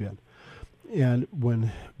should have been. And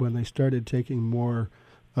when they started taking more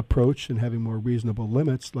approach and having more reasonable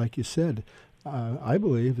limits, like you said, I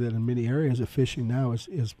believe that in many areas of fishing now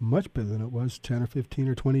is much better than it was 10 or 15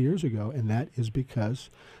 or 20 years ago, and that is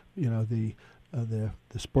because the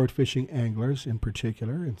sport fishing anglers in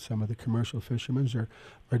particular and some of the commercial fishermen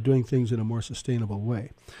are doing things in a more sustainable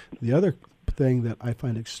way. The other thing that I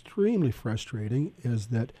find extremely frustrating is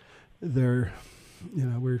that I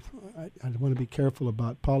want to be careful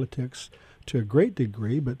about politics to a great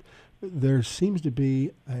degree, but there seems to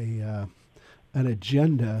be an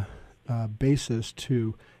agenda basis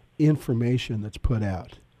to information that's put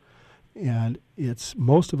out, and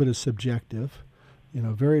most of it is subjective.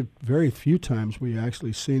 Very, very few times we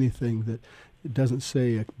actually see anything that it doesn't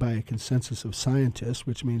say by a consensus of scientists,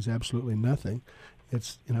 which means absolutely nothing.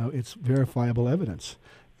 It's verifiable evidence,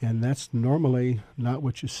 and that's normally not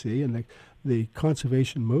what you see. And the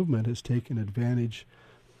conservation movement has taken advantage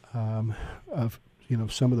of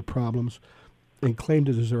some of the problems and claimed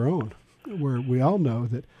it as their own. Where we all know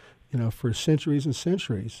that for centuries and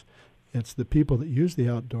centuries, it's the people that use the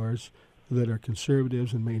outdoors that are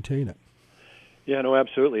conservatives and maintain it. Yeah, no,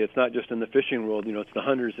 absolutely. It's not just in the fishing world. It's the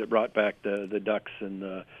hunters that brought back the ducks and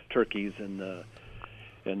the turkeys and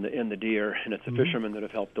the deer, and it's the fishermen that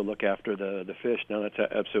have helped to look after the fish. Now, that's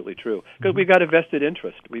absolutely true, because we've got a vested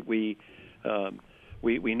interest. We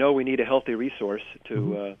know we need a healthy resource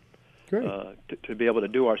to be able to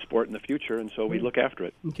do our sport in the future, and so we look after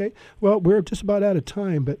it. Okay. Well, we're just about out of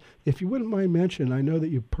time, but if you wouldn't mind mentioning, I know that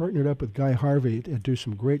you partnered up with Guy Harvey to do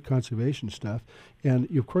some great conservation stuff, and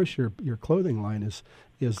of course your clothing line is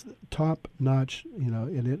top notch.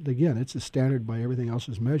 And it's a standard by everything else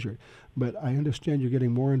is measured. But I understand you're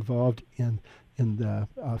getting more involved in the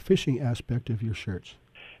fishing aspect of your shirts.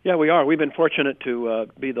 Yeah, we are. We've been fortunate to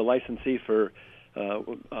be the licensee for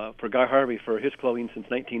Guy Harvey for his clothing since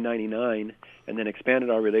 1999, and then expanded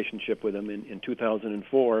our relationship with him in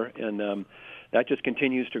 2004, and that just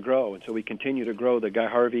continues to grow. And so we continue to grow the Guy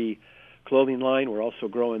Harvey clothing line. We're also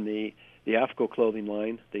growing the AFCO clothing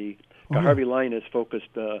line. The Guy Harvey line is focused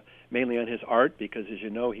mainly on his art because, as you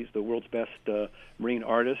know, he's the world's best marine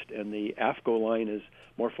artist, and the AFCO line is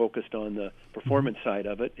more focused on the performance side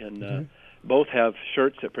of it. And both have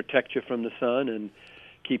shirts that protect you from the sun and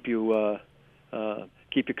keep you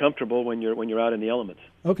comfortable when you're out in the elements.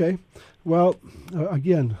 Okay. Well,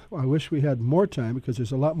 again, I wish we had more time because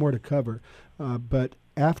there's a lot more to cover. But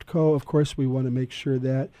AFCO, of course, we want to make sure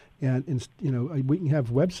that, and we can have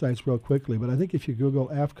websites real quickly, but I think if you Google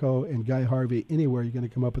AFCO and Guy Harvey anywhere, you're going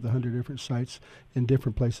to come up with 100 different sites and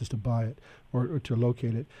different places to buy it or to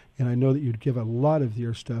locate it. And I know that you'd give a lot of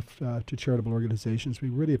your stuff to charitable organizations. We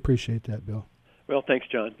really appreciate that, Bill. Well, thanks,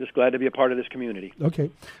 John. Just glad to be a part of this community.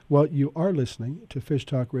 Okay. Well, you are listening to Fish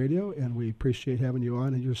Talk Radio, and we appreciate having you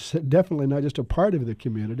on. And you're definitely not just a part of the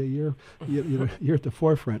community. You're at the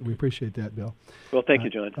forefront. We appreciate that, Bill. Well, thank you,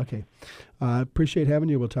 John. Okay. Appreciate having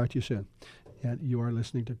you. We'll talk to you soon. And you are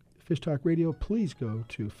listening to Fish Talk Radio. Please go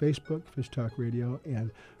to Facebook, Fish Talk Radio,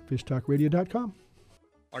 and fishtalkradio.com.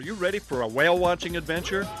 Are you ready for a whale-watching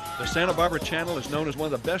adventure? The Santa Barbara Channel is known as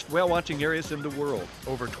one of the best whale-watching areas in the world.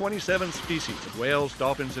 Over 27 species of whales,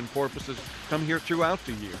 dolphins, and porpoises come here throughout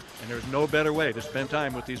the year, and there's no better way to spend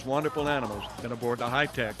time with these wonderful animals than aboard the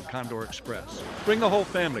high-tech Condor Express. Bring the whole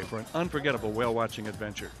family for an unforgettable whale-watching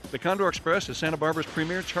adventure. The Condor Express is Santa Barbara's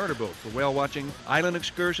premier charter boat for whale-watching, island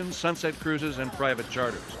excursions, sunset cruises, and private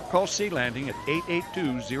charters. Call Sea Landing at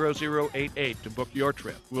 882-0088 to book your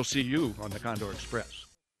trip. We'll see you on the Condor Express.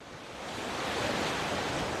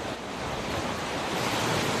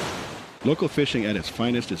 Local fishing at its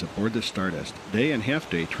finest is aboard the Stardust. Day and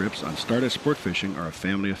half-day trips on Stardust Sport Fishing are a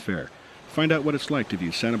family affair. Find out what it's like to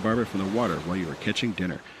view Santa Barbara from the water while you are catching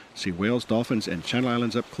dinner. See whales, dolphins, and Channel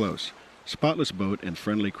Islands up close. Spotless boat and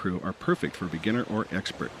friendly crew are perfect for beginner or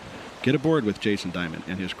expert. Get aboard with Jason Diamond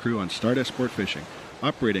and his crew on Stardust Sport Fishing,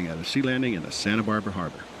 operating at a Sea Landing in the Santa Barbara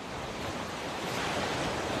Harbor.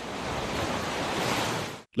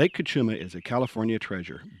 Lake Cachuma is a California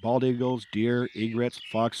treasure. Bald eagles, deer, egrets,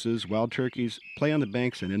 foxes, wild turkeys play on the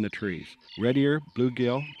banks and in the trees. Red ear,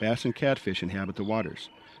 bluegill, bass, and catfish inhabit the waters.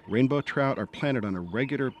 Rainbow trout are planted on a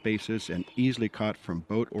regular basis and easily caught from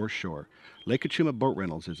boat or shore. Lake Cachuma Boat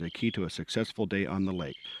Rentals is a key to a successful day on the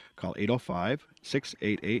lake. Call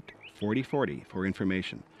 805-688-4040 for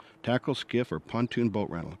information. Tackle, skiff, or pontoon boat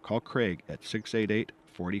rental. Call Craig at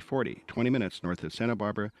 688-4040, 20 minutes north of Santa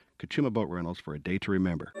Barbara. Cachuma Boat Rentals for a day to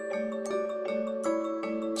remember.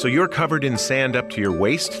 So you're covered in sand up to your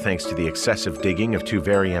waist thanks to the excessive digging of two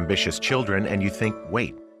very ambitious children, and you think,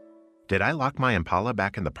 wait, did I lock my Impala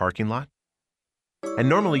back in the parking lot? And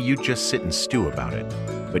normally you'd just sit and stew about it.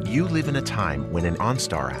 But you live in a time when an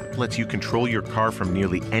OnStar app lets you control your car from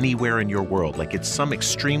nearly anywhere in your world like it's some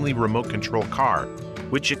extremely remote control car,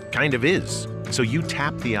 which it kind of is. So you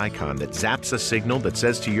tap the icon that zaps a signal that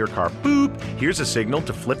says to your car, boop, here's a signal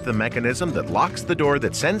to flip the mechanism that locks the door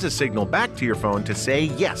that sends a signal back to your phone to say,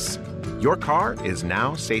 yes, your car is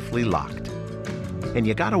now safely locked. And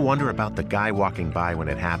you gotta wonder about the guy walking by when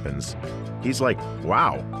it happens. He's like,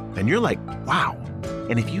 wow. And you're like, wow.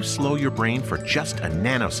 And if you slow your brain for just a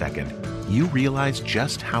nanosecond, you realize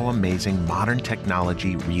just how amazing modern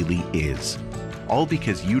technology really is. All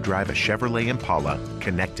because you drive a Chevrolet Impala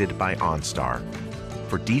connected by OnStar.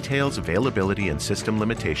 For details, availability, and system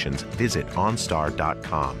limitations, visit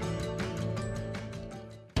OnStar.com.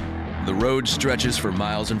 The road stretches for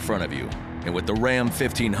miles in front of you, and with the Ram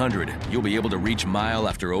 1500, you'll be able to reach mile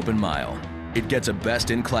after open mile. It gets a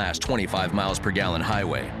best-in-class 25 miles per gallon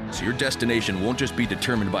highway, so your destination won't just be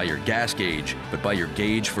determined by your gas gauge, but by your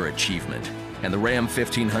gauge for achievement. And the Ram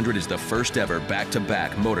 1500 is the first ever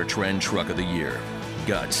back-to-back Motor Trend Truck of the Year.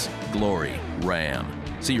 Guts, glory, Ram.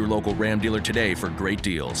 See your local Ram dealer today for great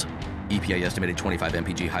deals. EPA estimated 25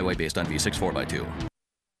 mpg highway based on V6 4x2.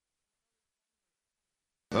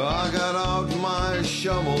 I got out my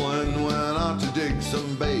shovel and went out to dig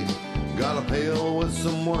some bait. Got a pail with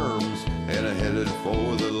some worms and I headed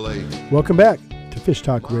for the lake. Welcome back to Fish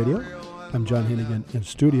Talk Radio. I'm John Hennigan in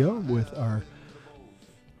studio with our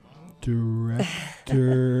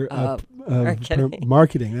Director of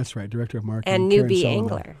Marketing. That's right, Director of Marketing. And newbie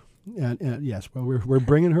angler. And yes, well, we're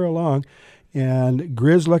bringing her along. And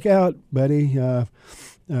Grizz, look out, buddy.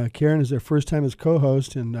 Karen is their first time as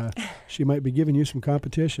co-host, and she might be giving you some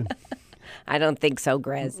competition. I don't think so,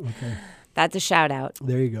 Grizz. Okay. That's a shout-out.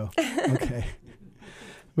 There you go. Okay.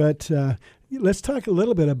 But let's talk a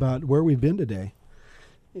little bit about where we've been today.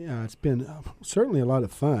 Yeah, it's been certainly a lot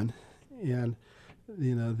of fun, and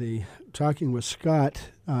the talking with Scott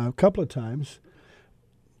a couple of times.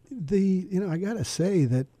 I got to say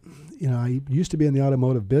that I used to be in the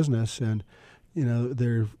automotive business, and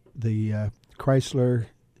the Chrysler,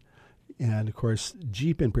 and of course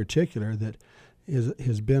Jeep in particular, that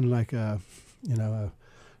has been like a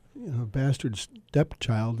bastard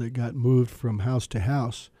stepchild that got moved from house to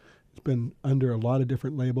house. It's been under a lot of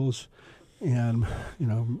different labels, and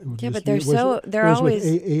but they're always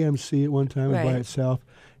with AMC at one time by itself,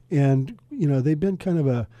 and they've been kind of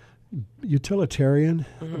a utilitarian,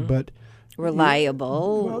 but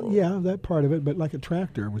reliable. That part of it, but like a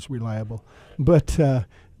tractor was reliable. But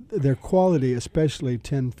their quality, especially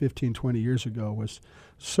 10, 15, 20 years ago, was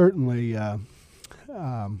certainly not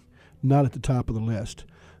at the top of the list.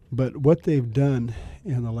 But what they've done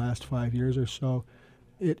in the last 5 years or so,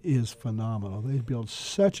 it is phenomenal. They built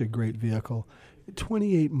such a great vehicle,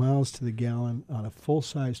 28 miles to the gallon on a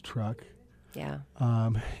full-size truck. Yeah.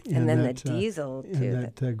 And then the diesel, too.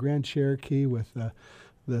 And that Grand Cherokee with the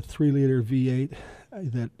 3-liter V8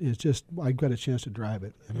 that is just, I got a chance to drive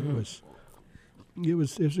it, and it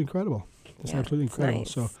was incredible. It's absolutely incredible.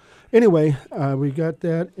 Nice. So anyway, we got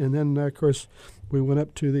that, and then, of course, we went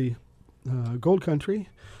up to the Gold Country,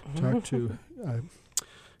 talked to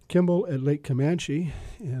Kimball at Lake Comanche,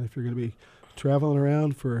 and if you're going to be traveling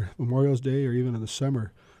around for Memorial's Day or even in the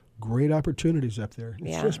summer, great opportunities up there.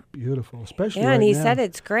 It's just beautiful, especially and he now. said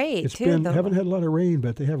it's great, It's too. Haven't had a lot of rain,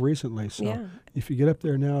 but they have recently. So if you get up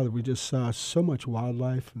there now, we just saw so much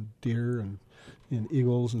wildlife and deer and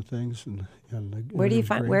eagles and things. And where do you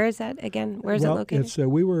find? Where is that again? Where is it located? It's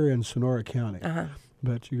we were in Sonora County,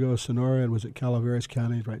 but you go Sonora and was it Calaveras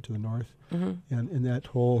County, right to the north, and in that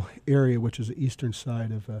whole area, which is the eastern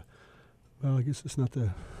side of, I guess it's not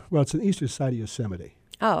it's the eastern side of Yosemite.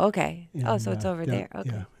 Oh, okay. And, so it's over there.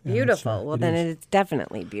 Okay. Yeah, beautiful. Well, then it's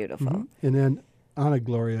definitely beautiful. And then Anna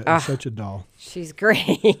Gloria is such a doll. She's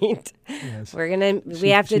great. Yes. We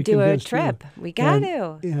have to do a trip. We got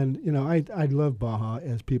to. And I love Baja,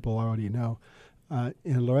 as people already know. And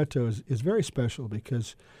Loreto is very special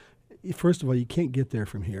because, first of all, you can't get there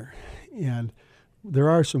from here. And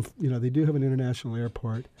there are some, they do have an international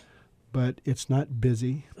airport, but it's not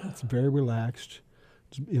busy. It's very relaxed.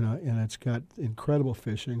 And it's got incredible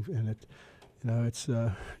fishing, and it's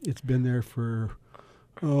been there for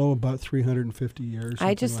about 350 years.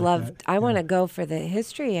 I just loved. I want to go for the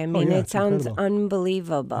history. I mean, it sounds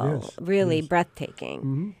unbelievable, really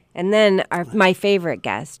breathtaking. And then my favorite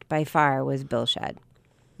guest by far was Bill Shedd.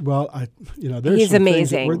 Well, there's he's some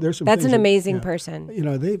amazing. That's an amazing person.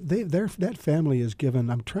 That family has given.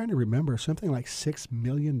 I'm trying to remember something like $6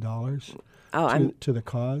 million. To the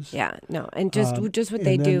cause. Yeah, no, and just what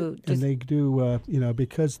they do. And they do,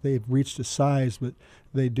 because they've reached a size, but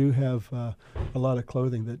they do have a lot of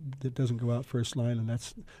clothing that doesn't go out first line, and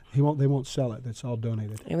they won't sell it. That's all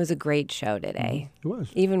donated. It was a great show today. It was.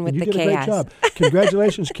 Even with and the you did chaos. a great job.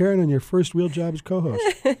 Congratulations, Karen, on your first real job as co-host.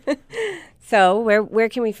 So where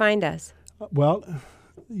can we find us? Well,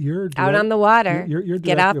 you're out on the water. You're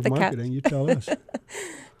Get off the marketing. You tell us.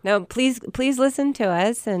 No, please listen to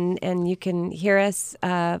us, and you can hear us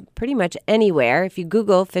pretty much anywhere. If you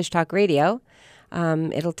Google Fish Talk Radio,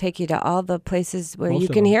 it'll take you to all the places where you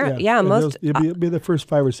can hear it. Yeah, most. It'll be the first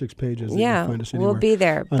 5 or 6 pages. Yeah, find us anywhere we'll be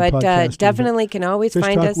there. But definitely can always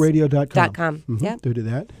find us. FishTalkRadio.com. Yeah, do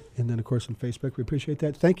that. And then, of course, on Facebook. We appreciate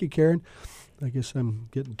that. Thank you, Karen. I guess I'm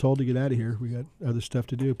getting told to get out of here. We got other stuff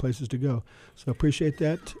to do, places to go. So appreciate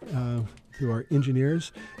that. To our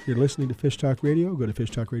engineers, you're listening to Fish Talk Radio. Go to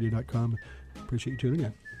fishtalkradio.com. Appreciate you tuning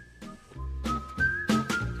in.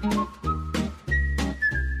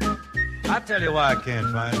 I tell you why I can't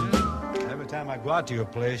find you. Every time I go out to your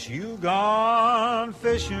place, you gone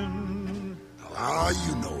fishing. How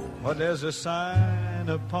you know? Well, there's a sign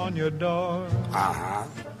upon your door.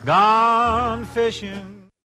 Gone fishing.